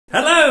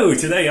Hello!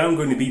 Today I'm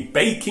going to be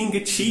baking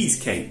a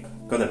cheesecake.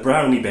 Got a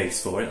brownie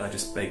base for it. I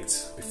just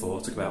baked before.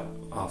 It took about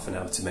half an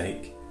hour to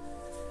make.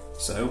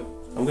 So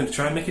I'm going to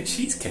try and make a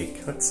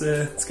cheesecake. Let's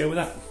go with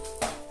that.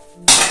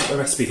 Got the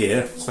recipe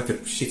here. It's like a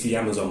shitty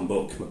Amazon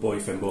book my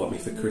boyfriend bought me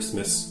for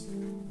Christmas.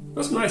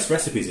 Got some nice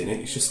recipes in it.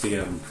 It's just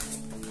the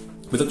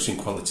production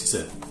qualities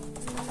are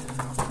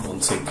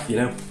wanting, you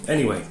know.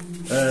 Anyway,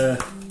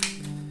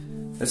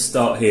 let's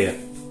start here.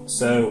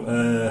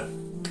 So.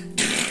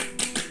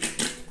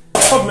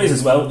 Problem is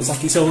as well,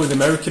 it's all in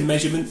American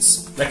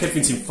measurements. Like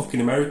everything's in fucking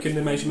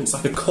American measurements.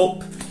 Like a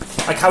cup.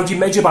 Like how do you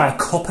measure by a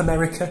cup,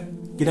 America?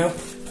 You know?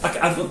 Like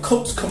I've got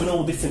cups come in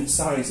all different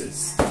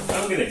sizes.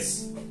 Now look at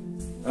this.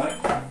 Right?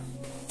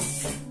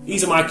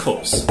 These are my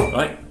cups,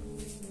 right?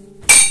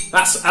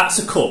 That's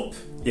a cup,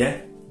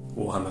 yeah?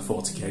 Warhammer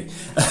 40k.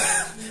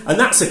 And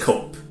that's a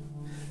cup.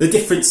 They're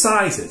different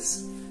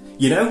sizes.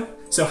 You know?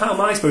 So how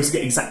am I supposed to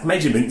get exact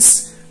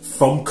measurements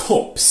from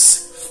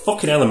cups?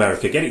 Fucking hell,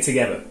 America, get it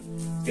together.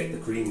 Get the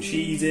cream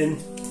cheese in.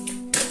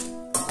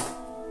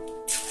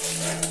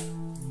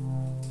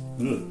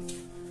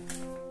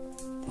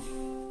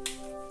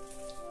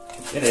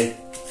 Get in.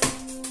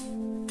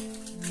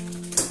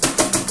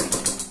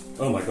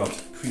 Oh my god,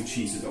 cream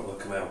cheese has got to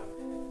come out.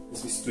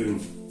 Where's my spoon?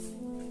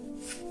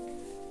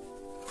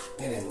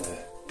 Get in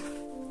there.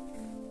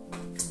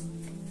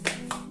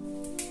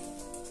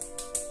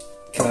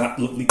 Look at that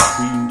lovely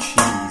cream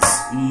cheese.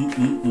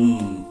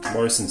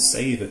 Morrison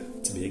Savour,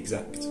 to be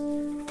exact.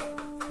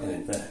 Get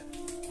in there.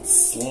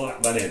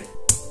 Slap that in.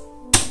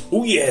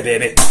 Oh yeah,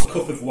 baby!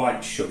 Cup of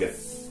white sugar.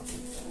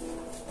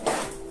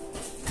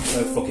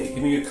 Oh fuck it,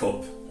 give me your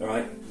cup,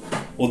 alright?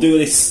 We'll do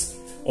this.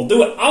 I'll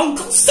do it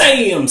Uncle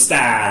Sam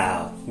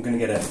style! I'm gonna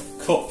get a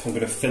cup, I'm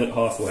gonna fill it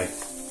halfway.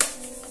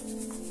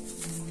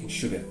 Fucking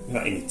sugar, put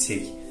that in your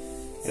tea.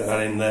 Get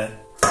that in there.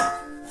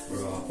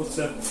 Right,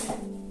 butter.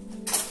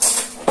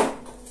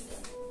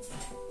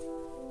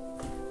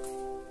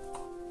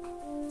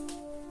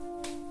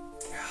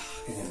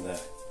 Get in there.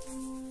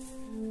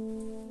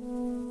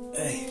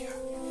 There you go.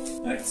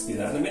 Let's do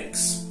that in a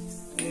mix.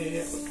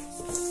 Yeah.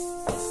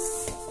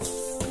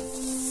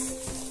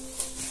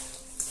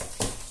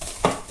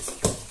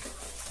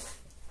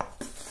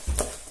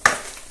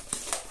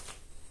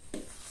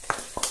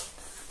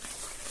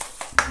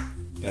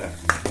 Yeah.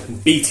 I'm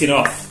beating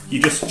off.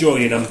 You're just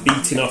joining, I'm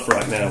beating off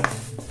right now.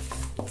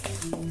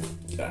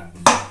 Yeah.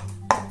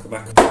 Come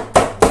back.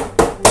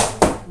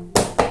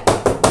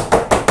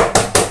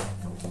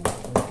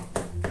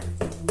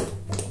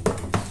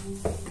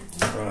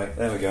 Right,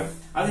 there we go.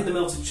 Adding the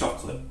melted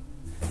chocolate.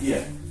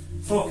 Yeah.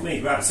 Fuck me.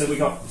 Right, so we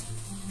got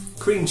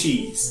cream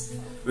cheese,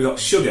 we got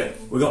sugar,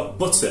 we got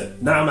butter.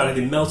 Now I'm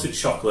adding melted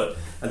chocolate,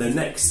 and then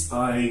next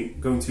I'm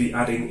going to be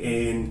adding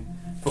in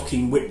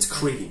fucking whipped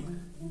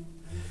cream.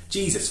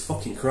 Jesus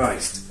fucking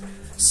Christ.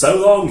 So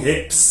long,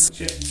 hips.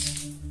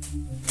 Chips.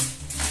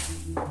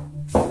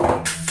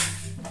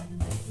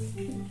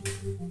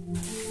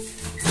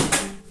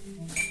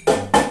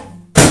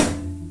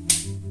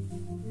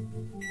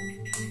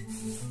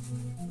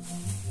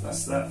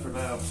 That's that for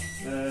about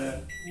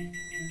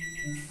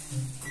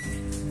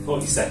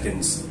 40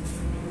 seconds.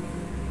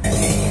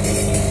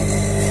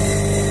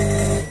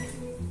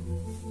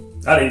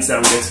 That didn't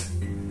sound good.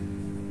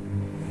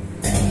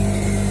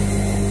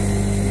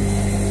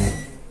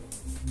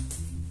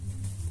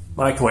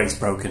 Microwave's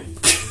broken.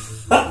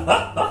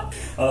 I'll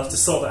have to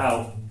sort that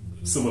out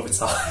some other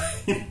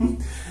time.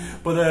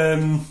 But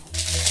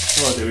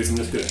what I'll do is I'm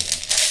just going to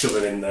shove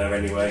it in there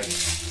anyway.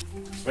 It's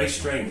very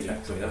strange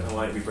actually, I don't know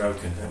why it'd be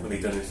broken. I haven't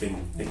really done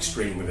anything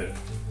extreme with it,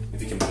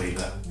 if you can believe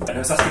that. And I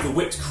was asking for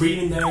whipped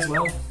cream in there as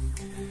well.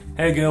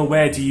 Hey girl,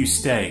 where do you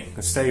stay? I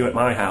stay at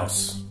my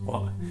house.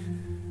 What?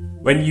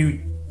 When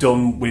you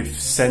done with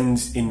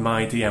send in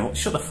my DM,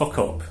 shut the fuck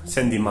up,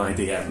 send in my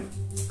DM.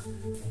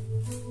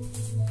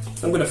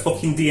 I'm gonna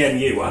fucking DM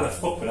you, why the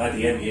fuck would I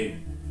DM you?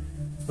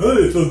 Oh,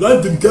 if a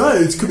random guy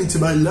is coming to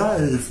my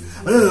live,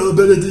 I don't know, I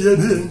better DM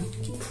him.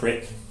 You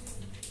prick.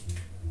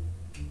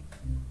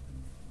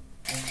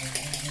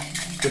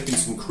 Whipping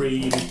some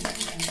cream.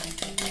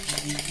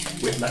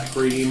 Whip that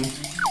cream.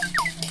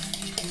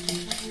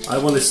 I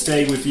want to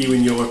stay with you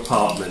in your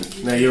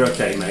apartment. No, you're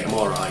okay, mate. I'm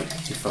alright.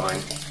 You're fine.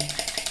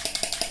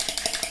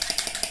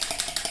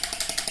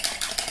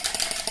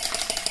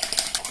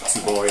 That's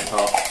the boring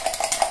part.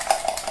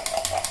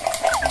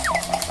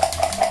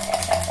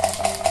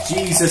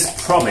 Jesus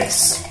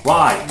promise.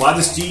 Why? Why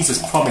does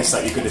Jesus promise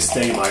that you're going to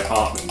stay in my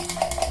apartment?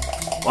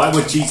 Why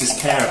would Jesus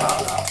care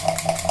about that?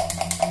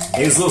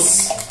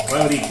 Jesus.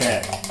 Why would he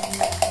care?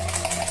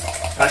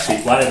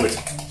 Actually, why would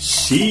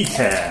she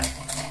care?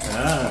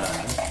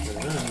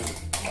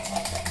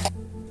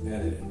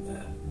 Get it in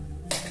there.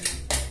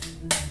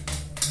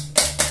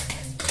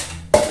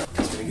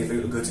 Just gonna give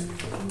it a good.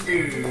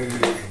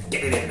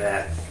 Get it in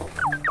there.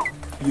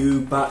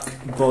 Your back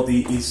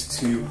body is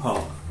too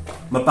hot.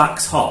 My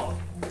back's hot.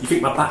 You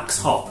think my back's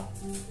hot?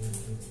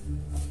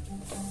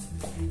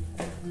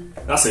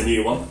 That's a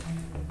new one.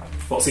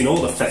 I've seen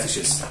all the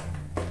fetishes.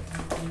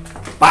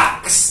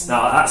 Backs! Yes,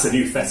 now that's a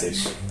new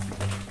fetish.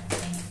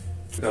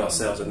 We've got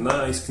ourselves a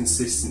nice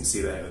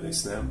consistency there with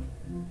this now.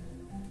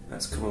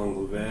 That's come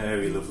along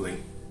very lovely.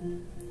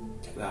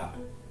 Look at that.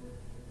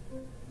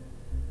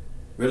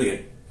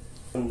 Brilliant.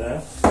 And now,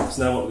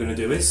 so now what we're going to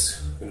do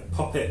is, we're going to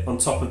pop it on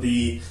top of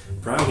the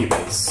brownie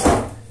base.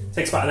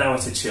 Takes about an hour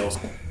to chill.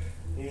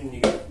 In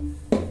you go.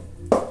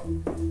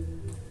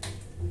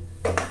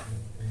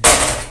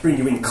 Bring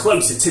you in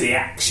closer to the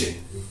action.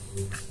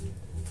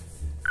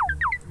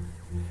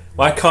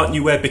 Why can't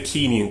you wear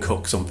bikini and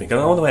cook something? I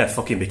don't want to wear a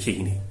fucking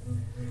bikini.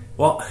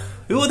 What?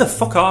 Who the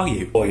fuck are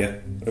you? Oh yeah,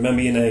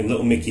 remember your name,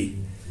 Little Mickey.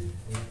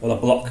 Well, a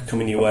block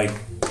coming your way.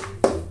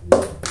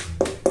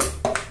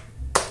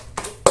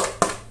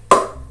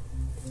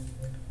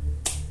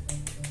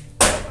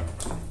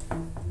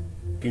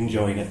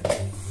 Enjoying it.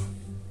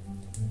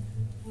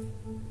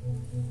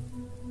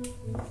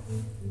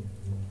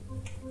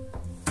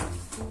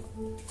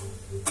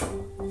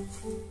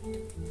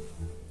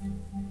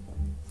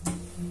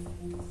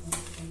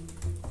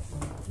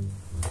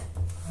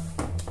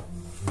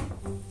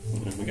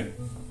 There we go.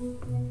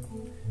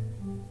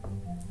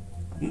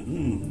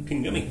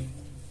 Looking yummy.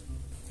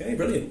 Okay,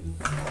 brilliant.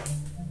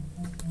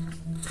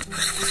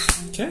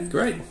 Okay,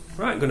 great.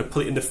 Right, I'm going to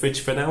put it in the fridge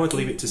for an hour to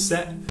leave it to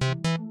set.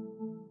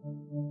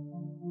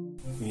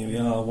 Here we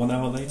are, 1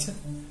 hour later.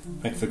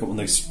 I forgot one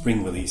of those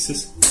spring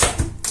releases.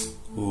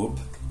 Whoop.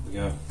 There we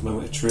go.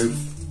 Moment of truth.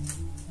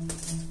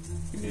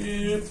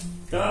 Yep.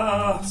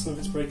 Ah, some of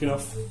it's breaking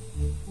off.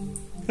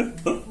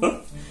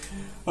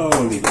 Oh,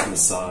 we'll leave it on the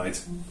side.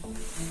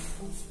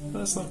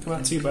 That's not come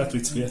out too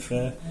badly, to be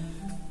fair.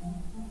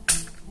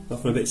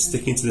 Off a bit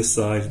sticking to the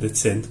side of the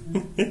tin.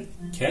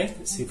 Okay,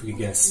 let's see if we can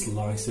get a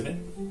slice of it.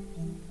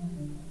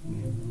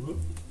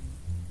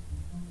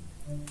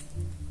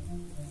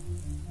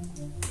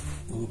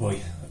 Oh boy,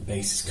 that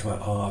base has come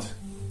out hard.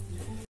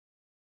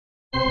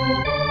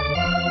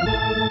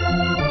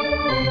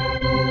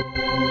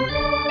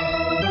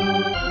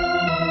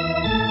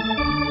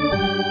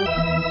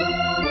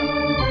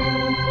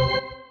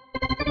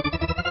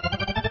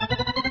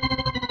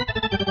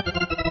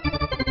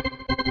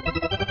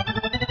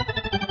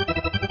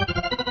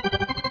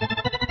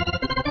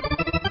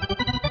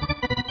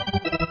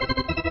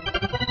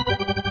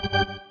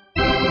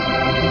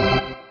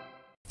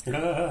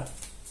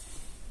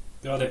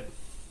 Got it.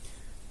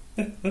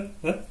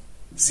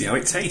 See how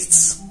it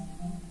tastes.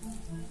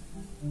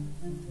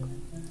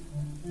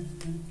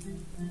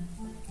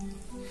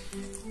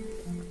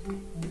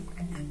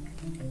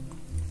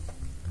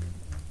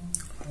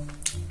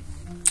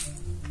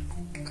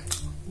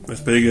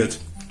 That's pretty good.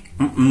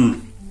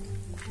 Oh,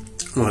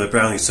 the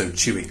brownie's so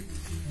chewy.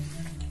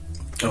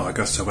 Oh, it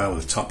goes so well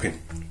with the topping.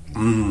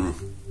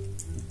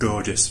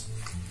 Gorgeous.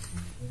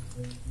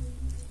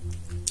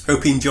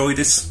 Hope you enjoyed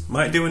this.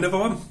 Might do another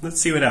one. Let's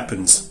see what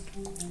happens.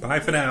 Bye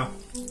for now.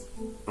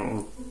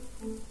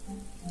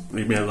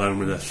 Leave me alone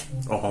with this.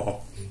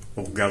 Oh,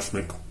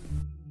 orgasmic.